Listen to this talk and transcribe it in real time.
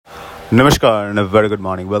Namaskar and a very good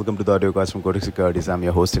morning. Welcome to the audio cast from Kotak Securities. I'm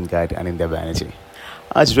your host and guide, Anindya Bannerjee.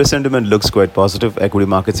 As risk sentiment looks quite positive, equity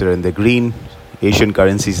markets are in the green. Asian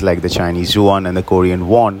currencies like the Chinese yuan and the Korean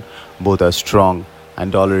won both are strong,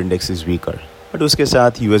 and dollar index is weaker. But uske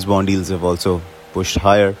saath US bond yields have also pushed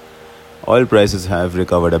higher. Oil prices have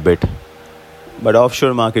recovered a bit. But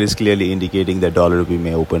offshore market is clearly indicating that dollar rupee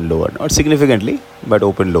may open lower. Not significantly, but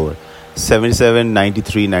open lower. 77,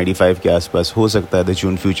 93, 95 के आसपास हो सकता है the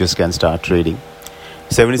June futures can start trading.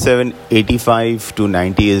 77, 85 to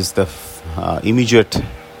 90 is the immediate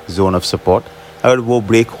zone of support. अगर वो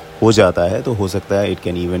break हो जाता है तो हो सकता है it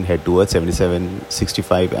can even head towards 77,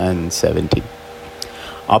 65 and 70.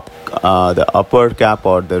 The upper cap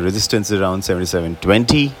or the resistance is around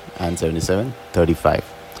 77.20 and 77.35.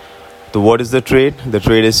 So what is the trade? The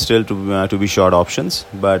trade is still to be short options,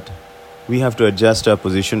 but we have to adjust our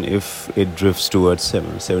position if it drifts towards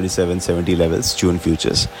 77-70 levels, June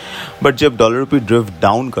futures. But जब dollar rupee drift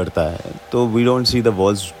down करता है, तो we don't see the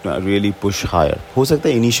vols really push higher. हो सकता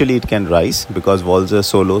है initially it can rise because vols are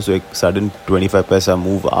so low, so एक sudden 25 पैसा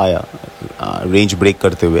move आया range break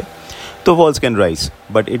करते हुए, तो vols can rise,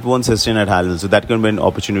 but it won't sustain at high levels. So that can be an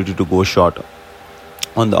opportunity to go short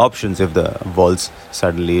on the options if the vols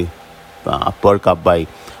suddenly perk up by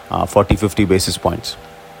 40-50 basis points.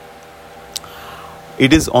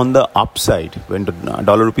 It is on the upside when the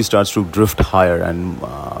dollar rupee starts to drift higher and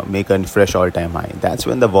make a fresh all-time high. That's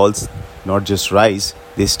when the vols not just rise,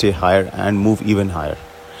 they stay higher and move even higher.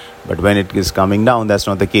 But when it is coming down, that's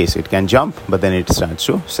not the case. It can jump, but then it starts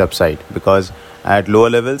to subside because at lower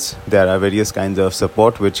levels, there are various kinds of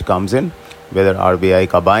support which comes in, whether RBI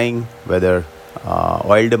ka buying, whether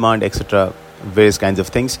oil demand, etc., various kinds of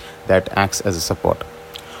things that acts as a support.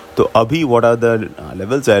 So, abhi, what are the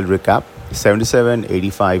levels? I'll recap. 77,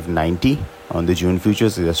 85, 90 on the June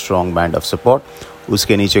futures is a strong band of support.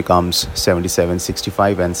 Uske niche comes 77,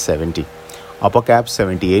 65 and 70. Upper cap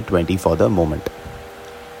 78, 20 for the moment.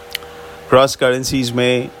 Cross currencies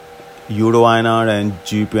may Euro INR and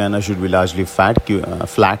JPYINR should be largely flat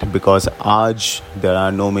because aaj there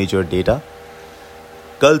are no major data.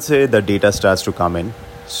 Kal se the data starts to come in.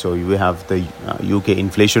 So you have the UK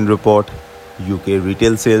inflation report, UK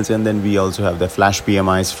retail sales, and then we also have the flash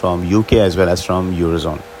PMIs from UK as well as from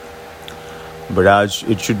Eurozone. But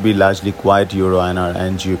it should be largely quiet Euro INR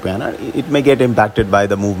and JPYINR. It may get impacted by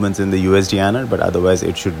the movements in the USDINR, but otherwise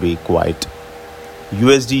it should be quiet.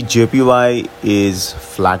 USD JPY is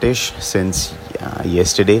flattish since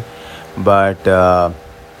yesterday, but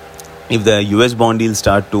if the US bond yields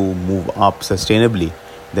start to move up sustainably,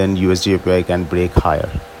 then USD JPY can break higher.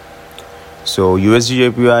 So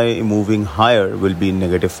USD JPY moving higher will be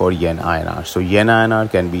negative for Yen INR. So Yen INR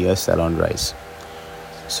can be a sell on rise.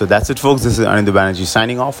 So that's it, folks. This is Anindya Bannerjee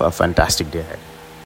signing off. A fantastic day ahead.